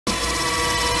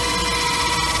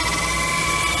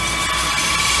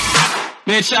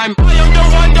Bitch, I'm I am the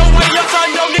one, the way your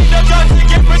son don't need a gun to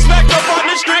get respect up on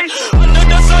the street. Under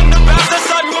the sun, the bastard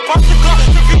son will pop the clock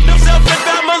to feed himself and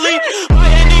family. My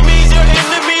enemies, your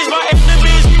enemies, my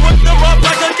enemies, we whip them up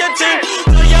like a canteen.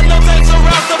 The yellow face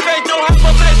around the face, don't have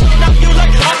a face, don't knock you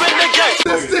like I'm in the game.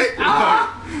 That's it.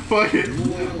 Fuck it.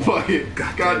 Fuck it.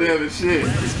 God damn it, shit.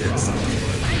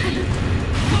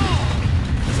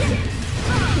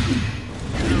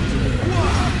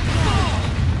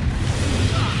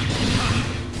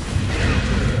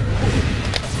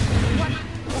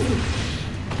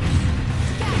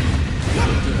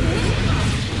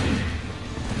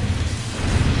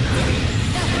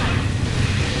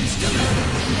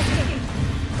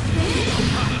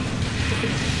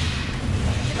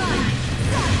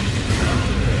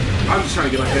 I'm just trying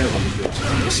to get my hands on this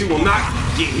bitch. She will not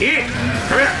get hit.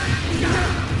 Come here.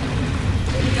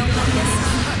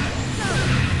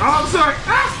 Oh, I'm sorry.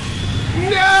 Ah!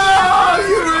 No!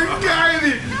 You're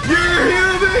guided! You're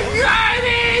human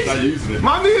guided! Not using it.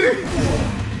 My meeting!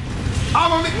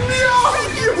 I'm on the. No!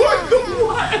 You what the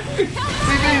what?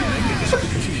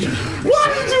 Why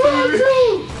did you have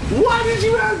two? Why did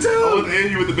you have two? I was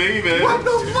in you with the beam, man. What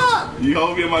the fuck? You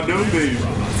hold me in my doom beam.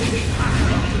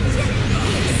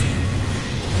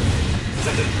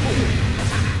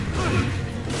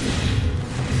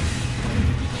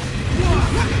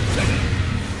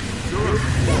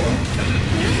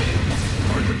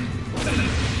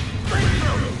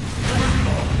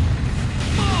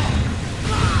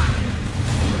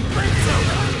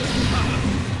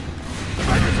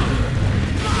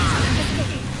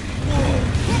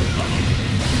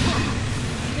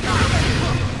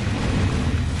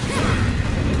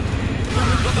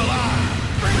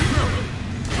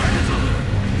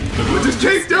 Just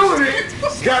keep doing it!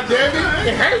 God damn it!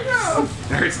 It hurts!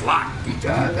 It hurts a lot.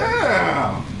 God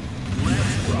damn!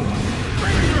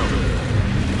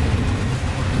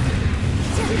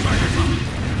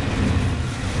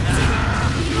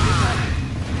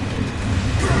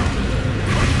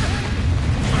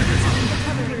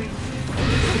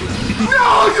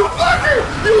 No, you fucker!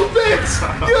 You bitch!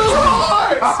 You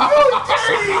horse!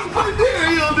 You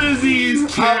venereal disease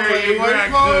carrying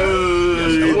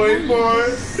raccoon! Wait for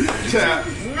it. Tap.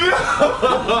 No!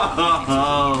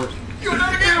 You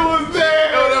never get it was there.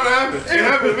 It never happened. It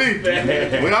happened to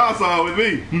me. We all saw it with me.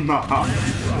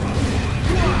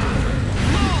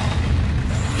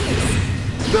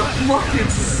 The fucking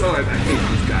sun! I hate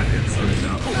this goddamn sun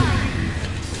now.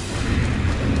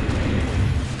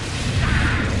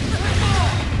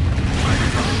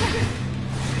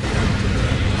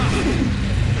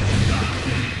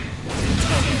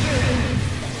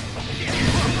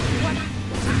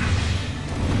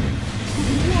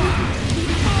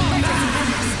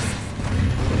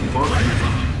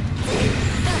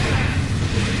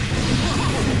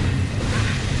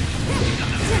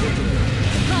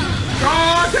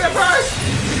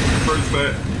 First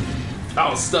bet. I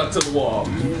was stuck to the wall.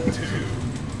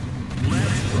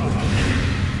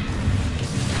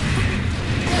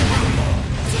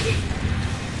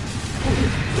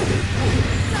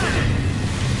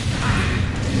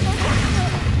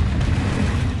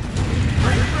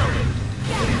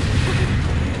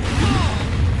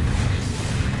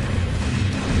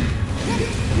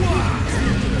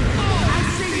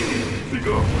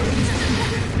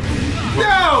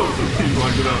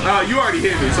 No! You already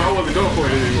hit me, so I wasn't going for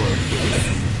it anymore.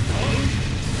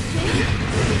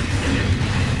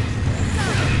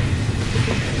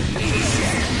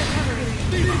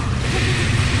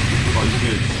 Oh, you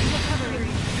did.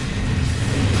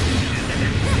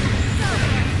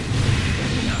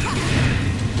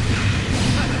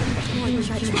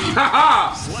 Haha!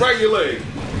 Break your leg.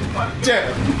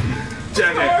 Jab.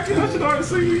 Jab that. I should already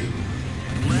see me.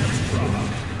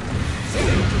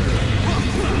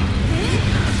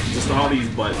 Just all these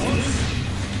buttons.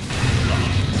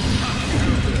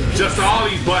 Just all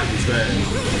these buttons, man.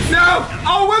 No!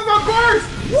 Oh, where's my burst?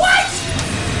 What?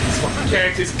 This fucking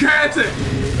character's cancer.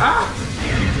 Ah!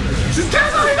 She's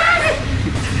canceling me!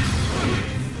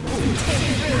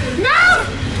 No!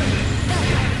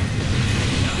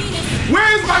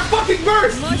 Where's my fucking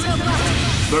burst?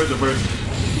 There's the burst.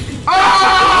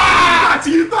 Ah!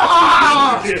 You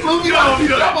thought Look, you don't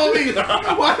jump on me.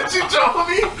 Why did you jump on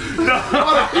me? No.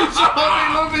 Why did you jump on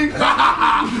me? Let me.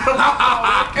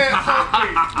 I can't fuck me.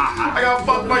 I got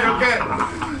fucked by your cat.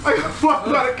 I got fucked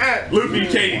by the cat. Luffy, you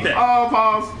can't eat that. Oh,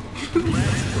 pause.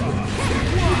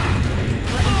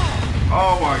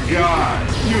 Oh my god.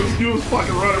 You was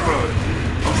fucking running, bro.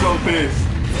 I'm so pissed.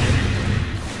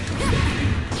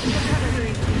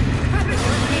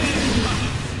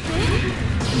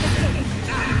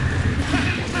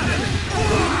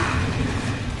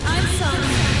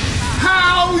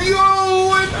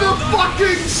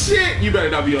 You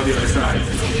better not be on the other side.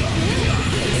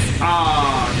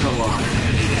 Ah, come on.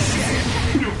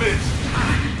 You bitch.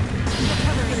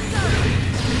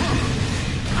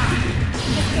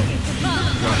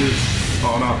 Got this.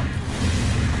 Oh no.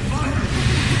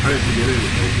 I didn't forget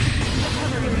anything.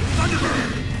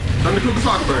 Time to cook a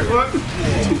soccer bird. What?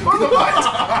 What the fuck?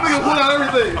 Nigga pulled out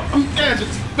everything.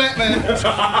 Gadgets, Batman.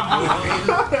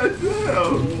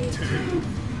 Damn.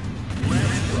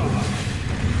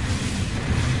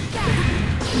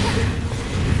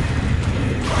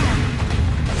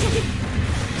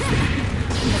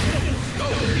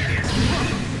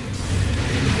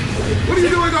 What are you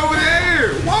doing over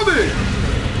there, woman?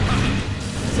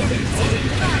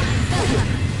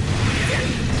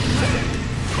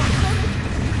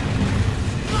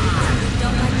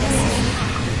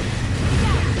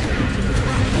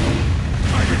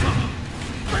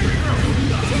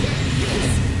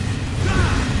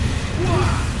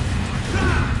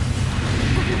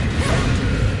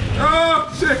 Oh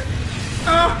shit!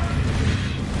 Oh!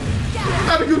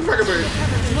 Not a good fucking bird.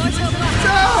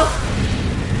 No!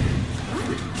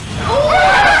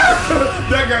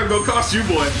 That guy gonna cost you,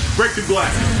 boy. Break the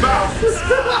glass. Bow.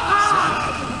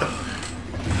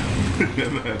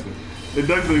 It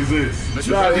doesn't exist.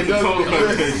 No, it doesn't Total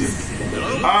exist.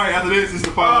 Alright, after this is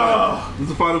the final match. This is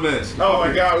the final match. Oh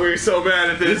my god, we're so bad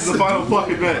at this. This is the final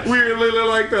fucking match. We're literally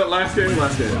like the last game.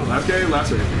 Last game.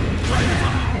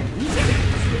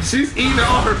 She's eating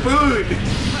all her food.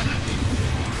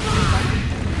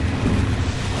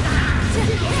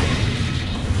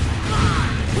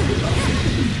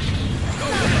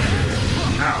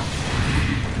 Ow.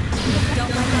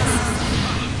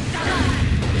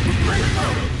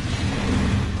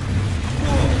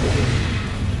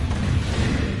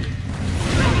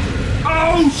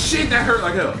 Oh shit, that hurt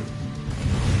like hell.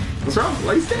 What's wrong?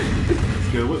 Why you standing?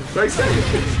 Good what? Why you standing?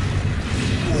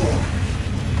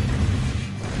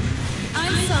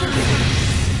 I'm sorry.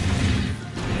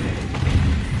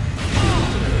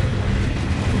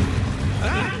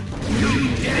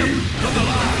 I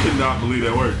could not believe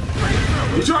that worked.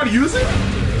 You trying to use it?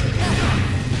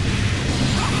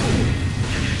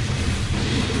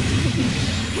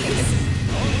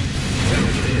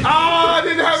 Oh, I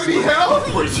didn't have any health?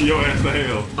 Preaching your ass to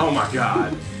hell. Oh my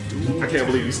god. I can't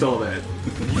believe you stole that.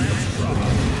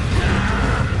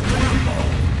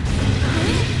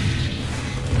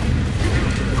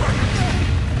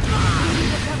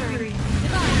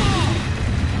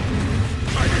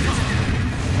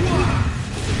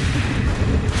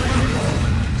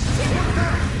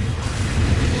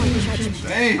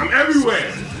 Dang. I'm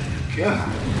everywhere. God.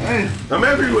 Dang. I'm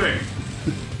everywhere.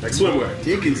 Like swimwear.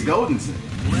 Dickens Goldenson.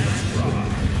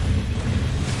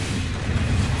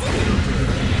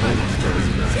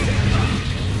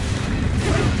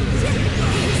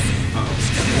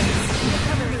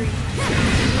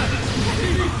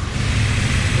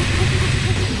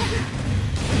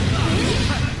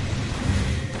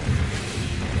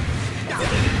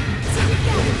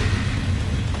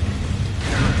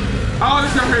 Oh,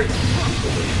 this got hurt.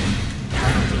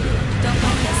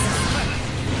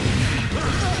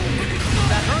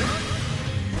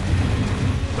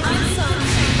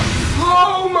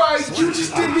 Oh my, you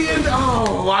just did the end.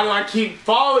 Oh, why do I keep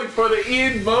falling for the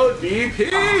end mode VP?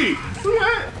 I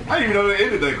didn't even know they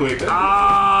ended that quick. You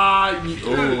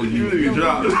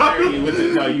dropped.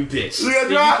 No, you bitch. You You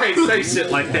dropped. can't say shit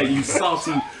like that, you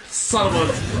salty son of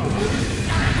a.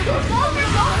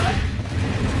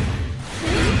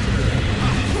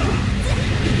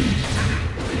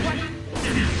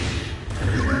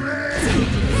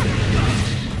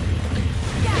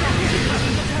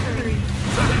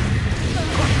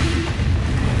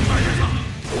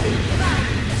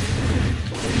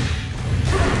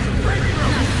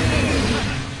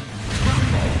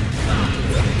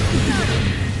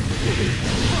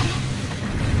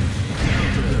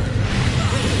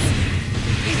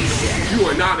 You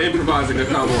are not improvising a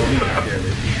combo on me,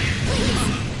 goddammit.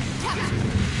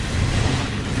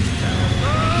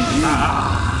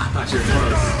 Ah, I thought you were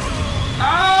close.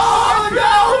 Oh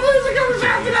no! Where's it coming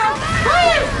fast enough?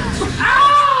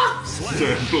 Ah!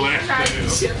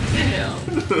 Shit, hell.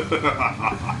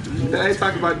 I ain't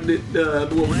talking about the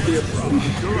one with the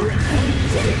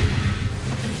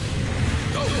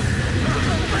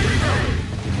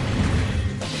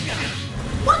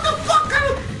What the fuck kind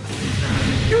of...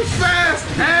 You fast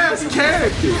ass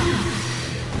character!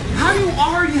 How do you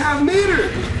already have meter?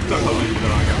 I told you, I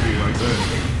gotta be like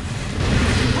that.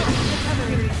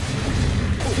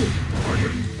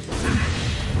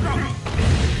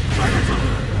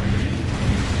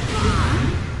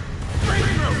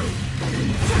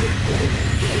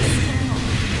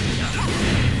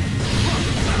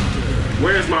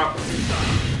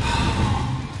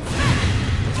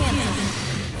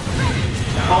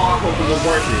 was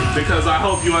worth it because I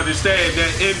hope you understand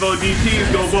that Invo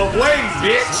DPs go both ways,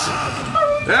 bitch.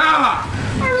 Ah,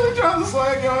 I really tried to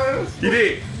slag your ass. you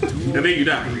did, and then you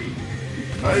died.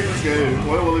 I hate this game.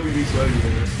 Why won't let me be slagging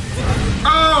your ass?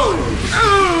 Oh!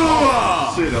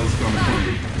 Oh! Shit, that was coming.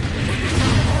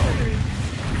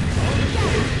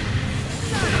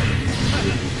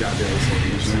 Goddamn.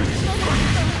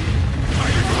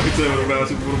 I can tell when the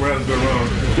rounds go wrong.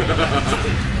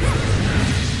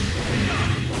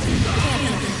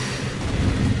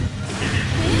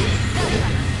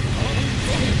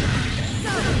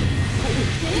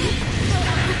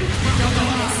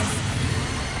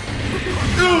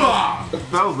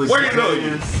 That was Waited on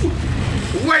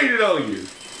you. Waited on you.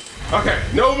 Okay,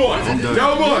 no more.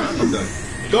 No more. I'm done.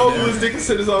 Gold Lewis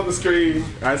Dickinson is on the screen.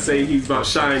 I say he's about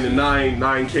shining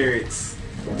 9 carats.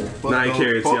 9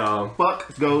 carats, y'all.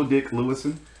 Fuck Gold Dick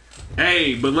Lewison.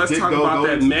 Hey, but let's talk about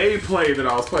that May play that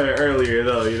I was playing earlier,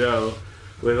 though, you know,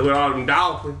 with all them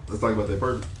dolphins. Let's talk about that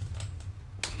purple.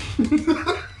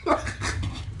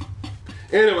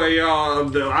 Anyway, y'all,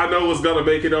 I know what's gonna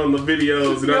make it on the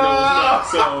videos, and I know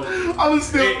what's not, so I'm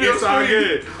still it's all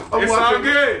good. It's all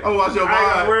good. I'm watching your I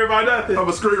ain't gotta worry about nothing. I'm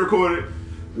a screen recorded.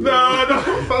 No.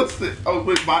 Post it. I'm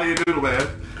with Body and Nuudleman.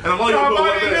 And I'm on your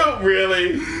Somebody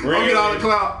really? I'll get out of the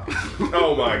cloud.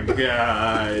 Oh my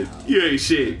god. You ain't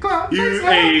shit. Cloud, You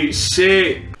ain't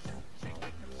shit.